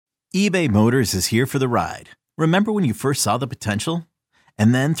eBay Motors is here for the ride. Remember when you first saw the potential?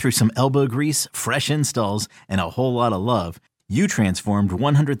 And then through some elbow grease, fresh installs, and a whole lot of love, you transformed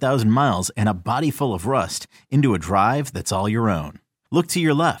 100,000 miles and a body full of rust into a drive that's all your own. Look to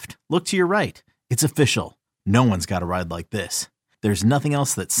your left. Look to your right. It's official. No one's got a ride like this. There's nothing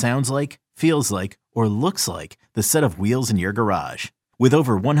else that sounds like, feels like, or looks like the set of wheels in your garage. With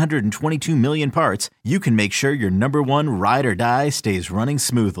over 122 million parts, you can make sure your number one ride or die stays running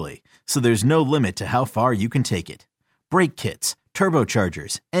smoothly. So there's no limit to how far you can take it. Brake kits,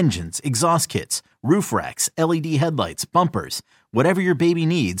 turbochargers, engines, exhaust kits, roof racks, LED headlights, bumpers, whatever your baby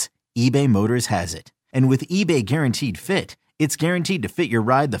needs, eBay Motors has it. And with eBay Guaranteed Fit, it's guaranteed to fit your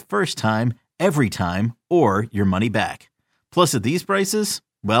ride the first time, every time, or your money back. Plus at these prices,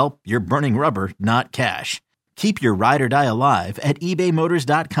 well, you're burning rubber, not cash. Keep your ride or die alive at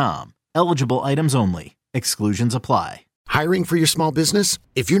ebaymotors.com. Eligible items only. Exclusions apply. Hiring for your small business?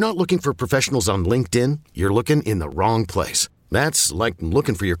 If you're not looking for professionals on LinkedIn, you're looking in the wrong place. That's like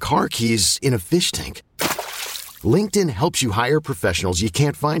looking for your car keys in a fish tank. LinkedIn helps you hire professionals you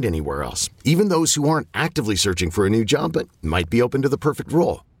can't find anywhere else, even those who aren't actively searching for a new job but might be open to the perfect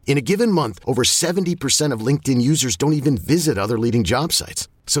role. In a given month, over 70% of LinkedIn users don't even visit other leading job sites.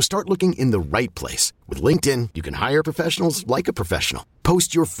 So start looking in the right place. With LinkedIn, you can hire professionals like a professional.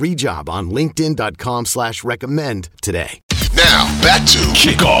 Post your free job on linkedin.com/recommend today. Now, back to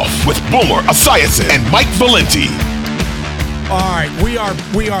Kickoff with Boomer Esiason and Mike Valenti. All right,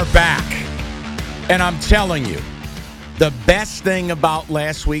 we are back. And I'm telling you, the best thing about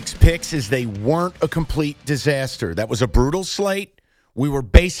last week's picks is they weren't a complete disaster. That was a brutal slate. We were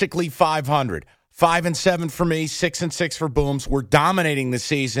basically 500. 5-7 for me, 6-6 for Booms. We're dominating the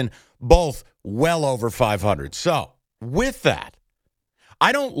season, both well over 500. So, with that,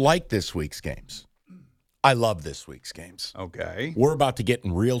 I don't like this week's games. I love this week's games. Okay. We're about to get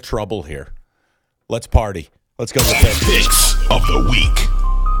in real trouble here. Let's party. Let's go with the Picks of the week.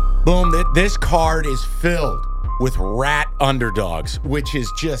 Boom, this card is filled with rat underdogs, which is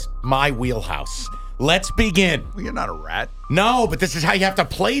just my wheelhouse. Let's begin. Well, you're not a rat. No, but this is how you have to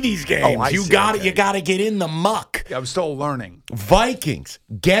play these games. Oh, You got to get in the muck. Yeah, I'm still learning. Vikings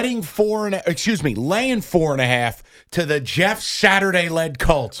laying 4.5 to the Jeff Saturday-led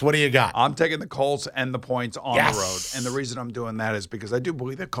Colts. What do you got? I'm taking the Colts and the points on Yes. the road. And the reason I'm doing that is because I do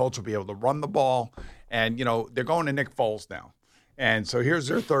believe the Colts will be able to run the ball. And, they're going to Nick Foles now. And so here's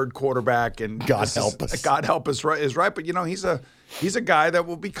their third quarterback. And God help us. God help us is right. But, he's a guy that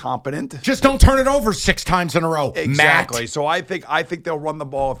will be competent. Just don't turn it over 6 times in a row, Exactly. Matt. So I think they'll run the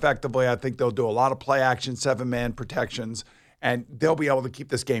ball effectively. I think they'll do a lot of play action, 7-man protections, and they'll be able to keep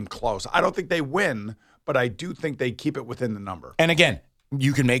this game close. I don't think they win, but I do think they keep it within the number. And again,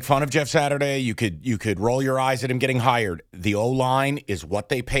 you can make fun of Jeff Saturday. You could roll your eyes at him getting hired. The O-line is what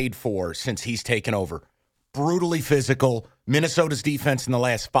they paid for since he's taken over. Brutally physical. Minnesota's defense in the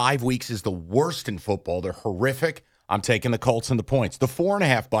last 5 weeks is the worst in football. They're horrific. I'm taking the Colts and the points. The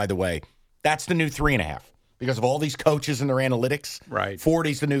 4.5, by the way, that's the new 3.5 because of all these coaches and their analytics. Right.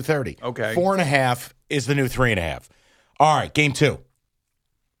 40's the new 30. Okay. 4.5 is the new 3.5. All right, game 2.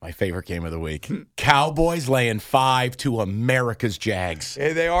 My favorite game of the week. Cowboys laying 5 to America's Jags.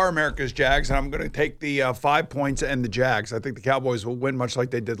 Hey, they are America's Jags, and I'm going to take the 5 points and the Jags. I think the Cowboys will win much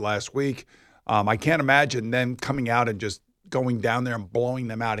like they did last week. I can't imagine them coming out and just going down there and blowing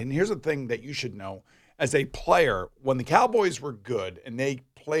them out. And here's the thing that you should know. As a player, when the Cowboys were good and they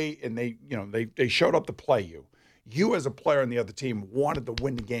play and they showed up to play you as a player on the other team wanted to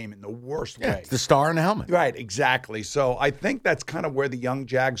win the game in the worst way. It's the star in the helmet. Right, exactly. So I think that's kind of where the young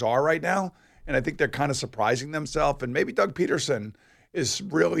Jags are right now, and I think they're kind of surprising themselves. And maybe Doug Peterson is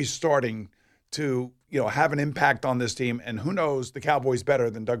really starting to have an impact on this team. And who knows the Cowboys better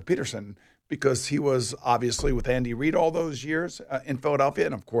than Doug Peterson, because he was obviously with Andy Reid all those years in Philadelphia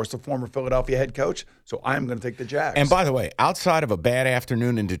and, of course, the former Philadelphia head coach. So I'm going to take the Jags. And by the way, outside of a bad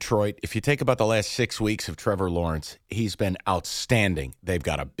afternoon in Detroit, if you take about the last 6 weeks of Trevor Lawrence, he's been outstanding. They've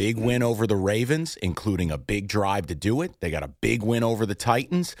got a big win over the Ravens, including a big drive to do it. They got a big win over the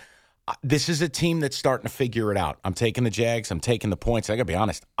Titans. This is a team that's starting to figure it out. I'm taking the Jags. I'm taking the points. I got to be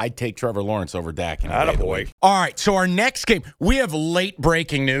honest. I'd take Trevor Lawrence over Dak. Attaboy. All right, so our next game, we have late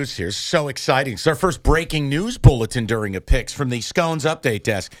breaking news here. So exciting. It's our first breaking news bulletin during a picks from the Scones Update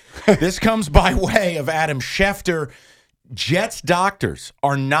Desk. This comes by way of Adam Schefter. Jets doctors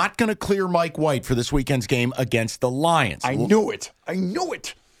are not going to clear Mike White for this weekend's game against the Lions. I knew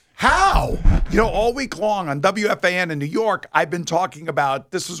it. How? All week long on WFAN in New York, I've been talking about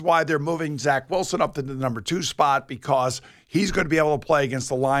this is why they're moving Zach Wilson up to the number 2 spot, because he's going to be able to play against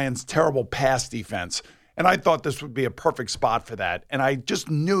the Lions' terrible pass defense. And I thought this would be a perfect spot for that. And I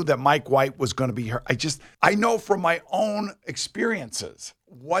just knew that Mike White was going to be here. I know from my own experiences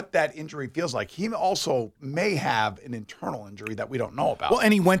what that injury feels like. He also may have an internal injury that we don't know about. Well,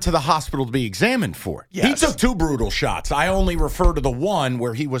 and he went to the hospital to be examined for it. Yes. He took 2 brutal shots. I only refer to the one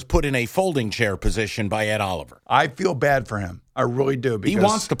where he was put in a folding chair position by Ed Oliver. I feel bad for him. I really do. He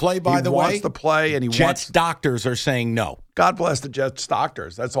wants to play, by the way. He wants to play, and Jets doctors are saying no. God bless the Jets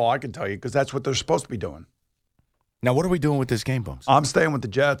doctors. That's all I can tell you, because that's what they're supposed to be doing. Now, what are we doing with this game, Bums? I'm staying with the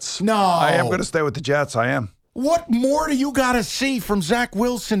Jets. No. I am going to stay with the Jets. I am. What more do you got to see from Zach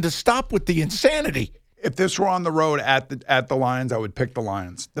Wilson to stop with the insanity? If this were on the road at the Lions, I would pick the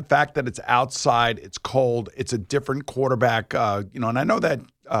Lions. The fact that it's outside, it's cold, it's a different quarterback. And I know that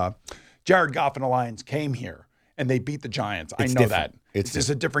Jared Goff and the Lions came here and they beat the Giants. I know that. It's just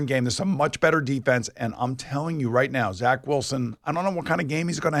a different game. There's a much better defense, and I'm telling you right now, Zach Wilson, I don't know what kind of game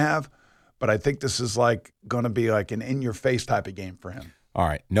he's going to have, but I think this is going to be like an in-your-face type of game for him. All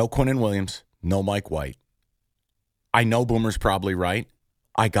right, no Quinnen Williams, no Mike White. I know Boomer's probably right.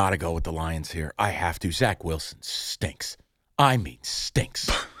 I got to go with the Lions here. I have to. Zach Wilson stinks. I mean, stinks.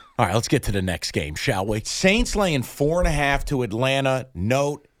 All right, let's get to the next game, shall we? Saints laying 4.5 to Atlanta.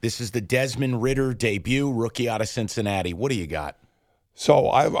 Note, this is the Desmond Ridder debut, rookie out of Cincinnati. What do you got? So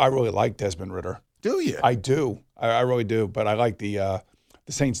I really like Desmond Ridder. Do you? I do. I really do. But I like the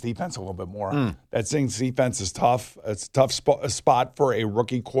Saints defense a little bit more. That Saints defense is tough. It's a tough spot for a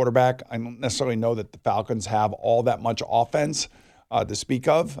rookie quarterback. I don't necessarily know that the Falcons have all that much offense to speak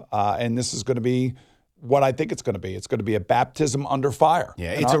of. And this is going to be what I think it's going to be. It's going to be a baptism under fire.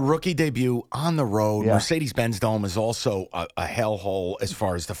 Yeah, it's a rookie debut on the road. Yeah. Mercedes-Benz Dome is also a hellhole as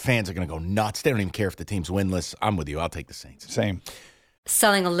far as the fans are going to go nuts. They don't even care if the team's winless. I'm with you. I'll take the Saints. Same.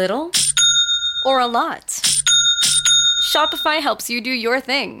 Selling a little or a lot? Shopify helps you do your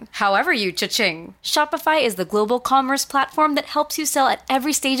thing, however you cha-ching. Shopify is the global commerce platform that helps you sell at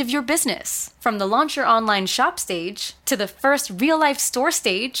every stage of your business. From the launch your online shop stage, to the first real-life store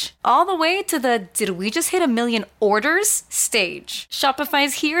stage, all the way to the did we just hit 1 million orders stage.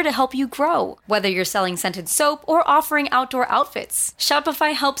 Shopify's here to help you grow. Whether you're selling scented soap or offering outdoor outfits,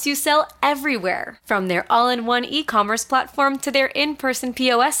 Shopify helps you sell everywhere. From their all-in-one e-commerce platform to their in-person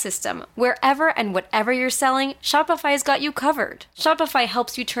POS system, wherever and whatever you're selling, Shopify's got you covered. Shopify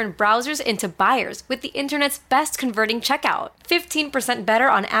helps you turn browsers into buyers with the internet's best converting checkout. 15% better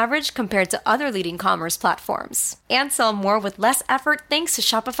on average compared to other leading commerce platforms. And sell more with less effort thanks to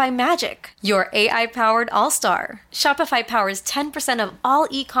Shopify Magic, your AI-powered all-star. Shopify powers 10% of all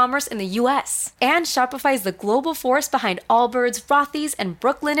e-commerce in the U.S. And Shopify is the global force behind Allbirds, Rothy's, and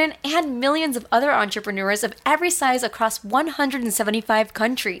Brooklinen, and millions of other entrepreneurs of every size across 175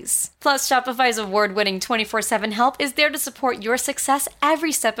 countries. Plus, Shopify's award-winning 24/7 help is there to support your success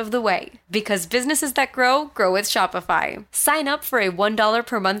every step of the way. Because businesses that grow, grow with Shopify. Sign up for a $1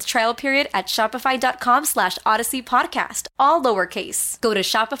 per month trial period at shopify.com/Odyssey Podcast, all lowercase. Go to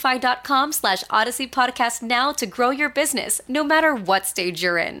shopify.com/Odyssey Podcast now to grow your business, no matter what stage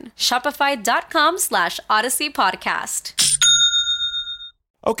you're in. Shopify.com/Odyssey Podcast.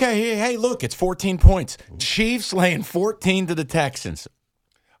 Okay, hey, look, it's 14 points. Chiefs laying 14 to the Texans.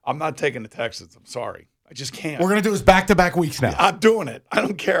 I'm not taking the Texans. I'm sorry. I just can't. We're going to do this back-to-back weeks now. I'm doing it. I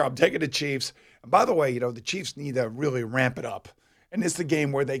don't care. I'm taking the Chiefs. And by the way, the Chiefs need to really ramp it up. And it's the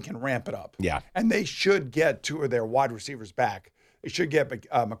game where they can ramp it up. Yeah. And they should get 2 of their wide receivers back. They should get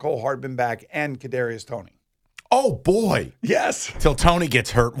McCole Hardman back and Kadarius Toney. Oh, boy. Yes. Till Tony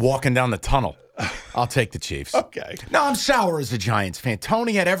gets hurt walking down the tunnel. I'll take the Chiefs. Okay. No, I'm sour as a Giants fan.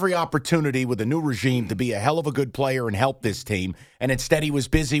 Tony had every opportunity with a new regime to be a hell of a good player and help this team, and instead he was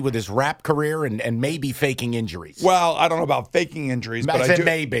busy with his rap career and maybe faking injuries. Well, I don't know about faking injuries, but I said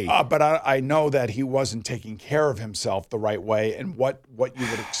maybe. But I know that he wasn't taking care of himself the right way, and what you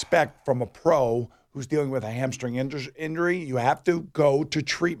would expect from a pro who's dealing with a hamstring injury, you have to go to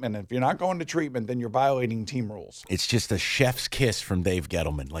treatment. And if you're not going to treatment, then you're violating team rules. It's just a chef's kiss from Dave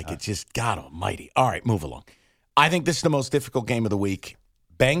Gettleman. It's just, God almighty. All right, move along. I think this is the most difficult game of the week.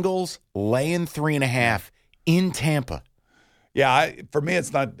 Bengals laying 3.5 in Tampa. Yeah, for me,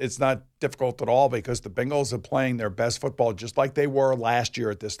 it's not difficult at all because the Bengals are playing their best football just like they were last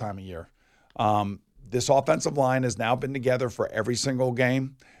year at this time of year. This offensive line has now been together for every single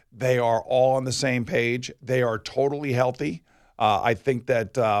game. They are all on the same page. They are totally healthy. I think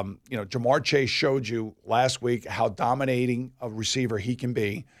that, Jamar Chase showed you last week how dominating a receiver he can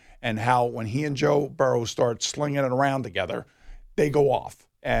be and how when he and Joe Burrow start slinging it around together, they go off.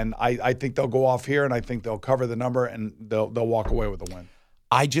 And I think they'll go off here, and I think they'll cover the number, and they'll walk away with a win.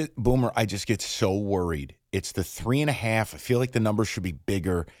 Boomer, I just get so worried It's the 3.5. I feel like the number should be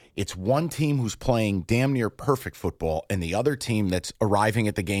bigger. It's one team who's playing damn near perfect football and the other team that's arriving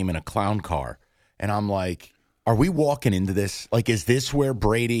at the game in a clown car. And I'm like, are we walking into this? Like, is this where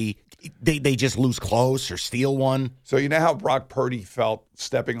Brady, they just lose close or steal one? So you know how Brock Purdy felt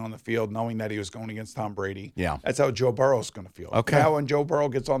stepping on the field knowing that he was going against Tom Brady? Yeah. That's how Joe Burrow's going to feel. Okay. You know how when Joe Burrow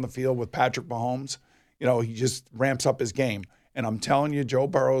gets on the field with Patrick Mahomes, he just ramps up his game. And I'm telling you, Joe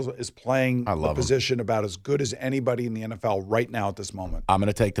Burrow is playing the position about as good as anybody in the NFL right now at this moment. I'm going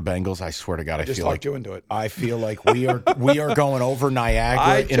to take the Bengals. I swear to God, I just feel talked like you into it. I feel like we are going over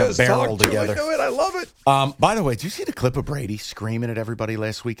Niagara in a barrel together. I love it. By the way, did you see the clip of Brady screaming at everybody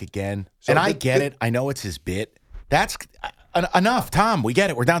last week again? So I get it. I know it's his bit. That's enough, Tom. We get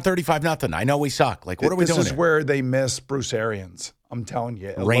it. We're down 35-0. I know we suck. Like, what are we doing? This is here? where they miss Bruce Arians. I'm telling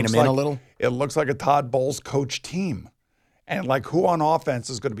you. Rein him in a little? It looks like a Todd Bowles coach team. And, like, who on offense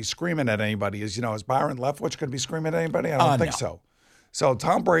is going to be screaming at anybody? Is Byron Leftwich going to be screaming at anybody? I don't think so. So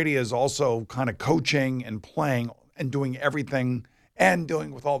Tom Brady is also kind of coaching and playing and doing everything and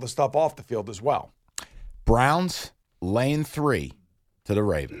dealing with all the stuff off the field as well. Browns laying 3 to the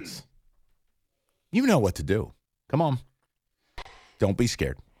Ravens. You know what to do. Come on. Don't be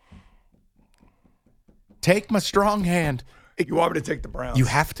scared. Take my strong hand. You want me to take the Browns? You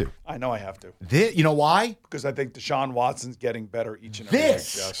have to. I know I have to. You know why? Because I think Deshaun Watson's getting better each and every week.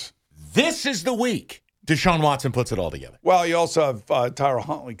 Yes. This is the week Deshaun Watson puts it all together. Well, you also have Tyler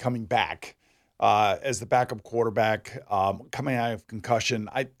Huntley coming back as the backup quarterback, coming out of concussion.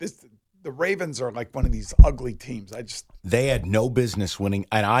 The Ravens are like one of these ugly teams. They had no business winning,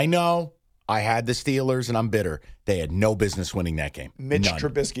 and I know I had the Steelers, and I'm bitter. They had no business winning that game. Mitch None.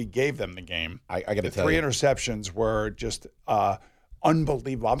 Trubisky gave them the game. I got to tell you. 3 you. interceptions were just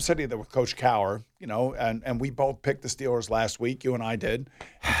unbelievable. I'm sitting there with Coach Cowher, and we both picked the Steelers last week. You and I did.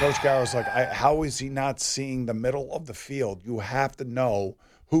 And Coach Cowher was like, how is he not seeing the middle of the field? You have to know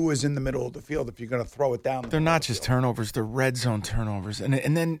who is in the middle of the field if you're going to throw it down. They're not just turnovers. They're red zone turnovers. And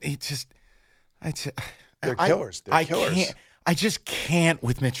then he just – They're killers. They're killers. I just can't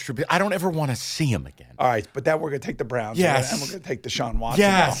with Mitch Trubisky. I don't ever want to see him again. All right, but we're going to take the Browns. Yes. And we're going to take Deshaun Watson.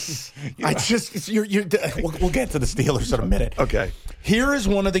 Yes. We'll get to the Steelers in a minute. Okay. Here is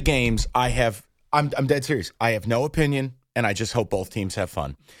one of the games I'm dead serious. I have no opinion, and I just hope both teams have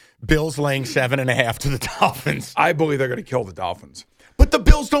fun. Bills laying 7.5 to the Dolphins. I believe they're going to kill the Dolphins. But the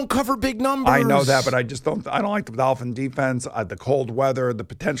Bills don't cover big numbers. I know that, but I don't like the Dolphin defense. The cold weather, the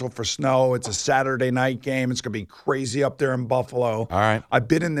potential for snow. It's a Saturday night game. It's going to be crazy up there in Buffalo. All right. I've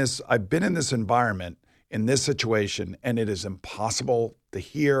been in this environment, in this situation, and it is impossible to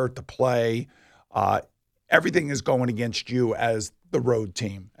hear, to play. Everything is going against you as the road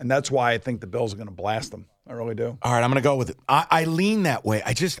team, and that's why I think the Bills are going to blast them. I really do. All right, I'm going to go with it. I lean that way.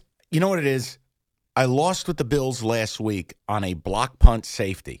 You know what it is? I lost with the Bills last week on a block punt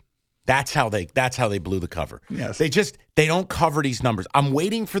safety. That's how they blew the cover. Yes. They don't cover these numbers. I'm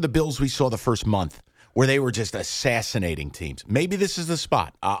waiting for the Bills we saw the first month where they were just assassinating teams. Maybe this is the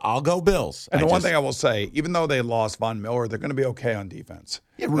spot. I'll go Bills. And one thing I will say, even though they lost Von Miller, they're going to be okay on defense.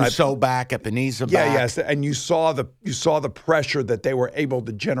 Yeah, Rousseau back, Ebenezer back. Yeah, yes, and you saw the pressure that they were able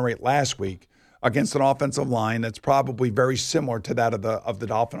to generate last week against an offensive line that's probably very similar to that of the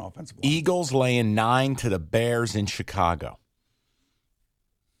Dolphin offensive line. Eagles laying 9 to the Bears in Chicago.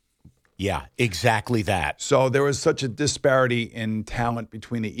 Yeah, exactly that. So there was such a disparity in talent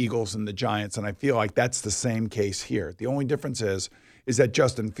between the Eagles and the Giants, and I feel like that's the same case here. The only difference is that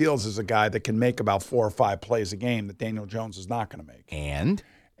Justin Fields is a guy that can make about 4 or 5 plays a game that Daniel Jones is not going to make.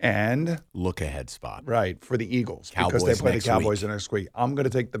 And look ahead spot. Right, for the Eagles. Cowboys because they play the week. Cowboys the next week. I'm going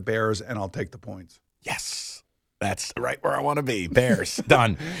to take the Bears, and I'll take the points. Yes. That's right where I want to be. Bears.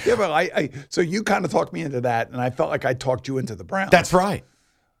 Done. Yeah, but so you kind of talked me into that, and I felt like I talked you into the Browns. That's right.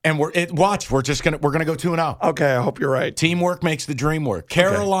 And we're gonna go 2-0. Okay, I hope you're right. Teamwork makes the dream work.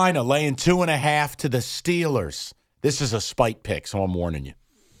 Carolina laying 2.5 to the Steelers. This is a spite pick, so I'm warning you.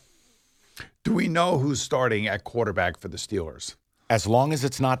 Do we know who's starting at quarterback for the Steelers? As long as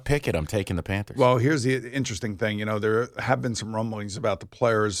it's not Pickett, I'm taking the Panthers. Well, here's the interesting thing. There have been some rumblings about the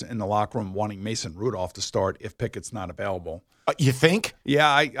players in the locker room wanting Mason Rudolph to start if Pickett's not available. You think? Yeah,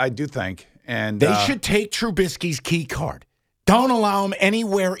 I do think. And they should take Trubisky's key card. Don't allow him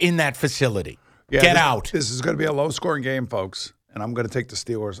anywhere in that facility. Get out. This is going to be a low-scoring game, folks, and I'm going to take the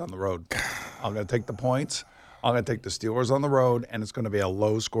Steelers on the road. I'm going to take the points. I'm going to take the Steelers on the road, and it's going to be a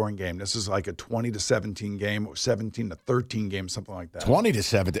low-scoring game. This is like a 20-17 game or 17-13 game, something like that.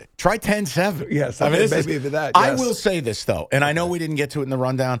 20-17. Try 10-7. Yes, maybe that. Yes. I will say this, though, and I know we didn't get to it in the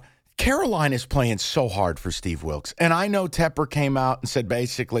rundown. Carolina's playing so hard for Steve Wilkes. And I know Tepper came out and said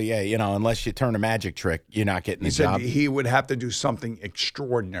basically, hey, unless you turn a magic trick, you're not getting the job. He said he would have to do something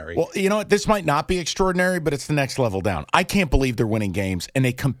extraordinary. Well, you know what? This might not be extraordinary, but it's the next level down. I can't believe they're winning games, and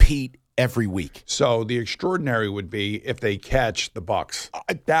they compete every week. So the extraordinary would be if they catch the Bucs.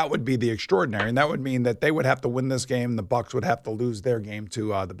 That would be the extraordinary, and that would mean that they would have to win this game. The Bucs would have to lose their game to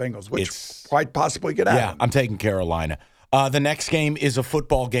the Bengals, which quite possibly could happen. Yeah, I'm taking Carolina. The next game is a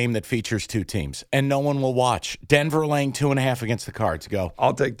football game that features two teams, and no one will watch. Denver laying 2.5 against the Cards. Go.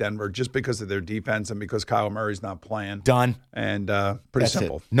 I'll take Denver just because of their defense and because Kyler Murray's not playing. Done. And pretty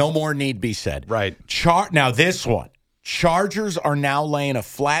simple. It. No more need be said. Right. Now this one. Chargers are now laying a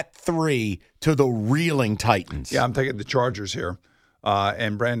flat 3 to the reeling Titans. Yeah, I'm taking the Chargers here.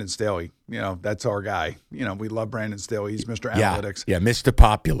 And Brandon Staley, that's our guy. We love Brandon Staley. He's Mr. Analytics. Yeah, Mr.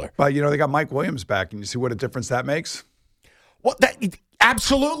 Popular. But, they got Mike Williams back, and you see what a difference that makes? Well,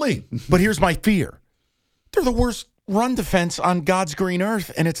 absolutely. But here's my fear. They're the worst run defense on God's green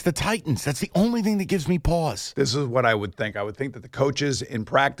earth, and it's the Titans. That's the only thing that gives me pause. This is what I would think. I would think that the coaches in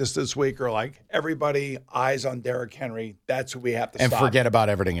practice this week are like, everybody eyes on Derrick Henry. That's who we have to stop. And forget about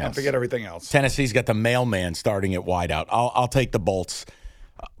everything else. And forget everything else. Tennessee's got the mailman starting at wideout. I'll take the Bolts.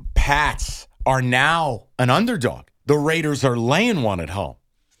 Pats are now an underdog. The Raiders are laying one at home.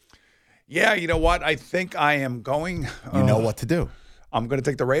 Yeah, you know what? I think I am going. You know what to do. I'm going to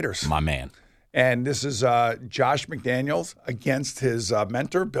take the Raiders. My man. And this is Josh McDaniels against his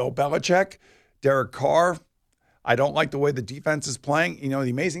mentor, Bill Belichick. Derek Carr. I don't like the way the defense is playing. The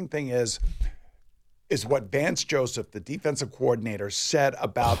amazing thing is what Vance Joseph, the defensive coordinator, said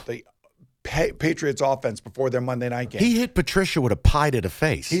about the Patriots offense before their Monday night game. He hit Patricia with a pie to the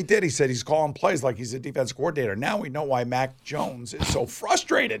face. He did. He said he's calling plays like he's a defensive coordinator. Now we know why Mac Jones is so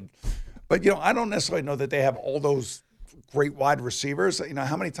frustrated. But, I don't necessarily know that they have all those great wide receivers.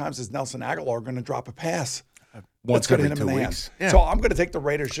 How many times is Nelson Aguilar going to drop a pass? Once every 2 weeks. Yeah. So I'm going to take the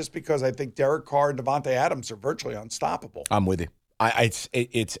Raiders just because I think Derek Carr and Devontae Adams are virtually unstoppable. I'm with you.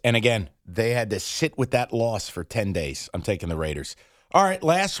 And again, they had to sit with that loss for 10 days. I'm taking the Raiders. All right,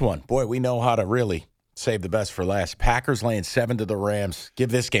 last one. Boy, we know how to really save the best for last. Packers laying 7 to the Rams.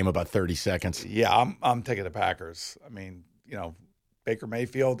 Give this game about 30 seconds. Yeah, I'm taking the Packers. I mean, Baker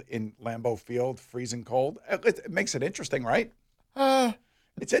Mayfield in Lambeau Field, freezing cold. It makes it interesting, right?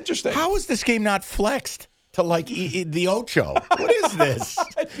 It's interesting. How is this game not flexed to the Ocho? What is this?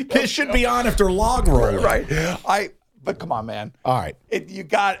 This should be on after log roll. Right. But come on, man. All right.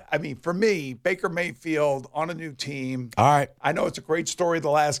 For me, Baker Mayfield on a new team. All right. I know it's a great story the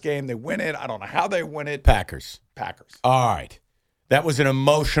last game. They win it. I don't know how they win it. Packers. All right. That was an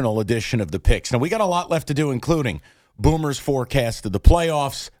emotional edition of the picks. Now, we got a lot left to do, including Boomer's forecast of the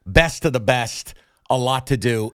playoffs, best of the best, a lot to do.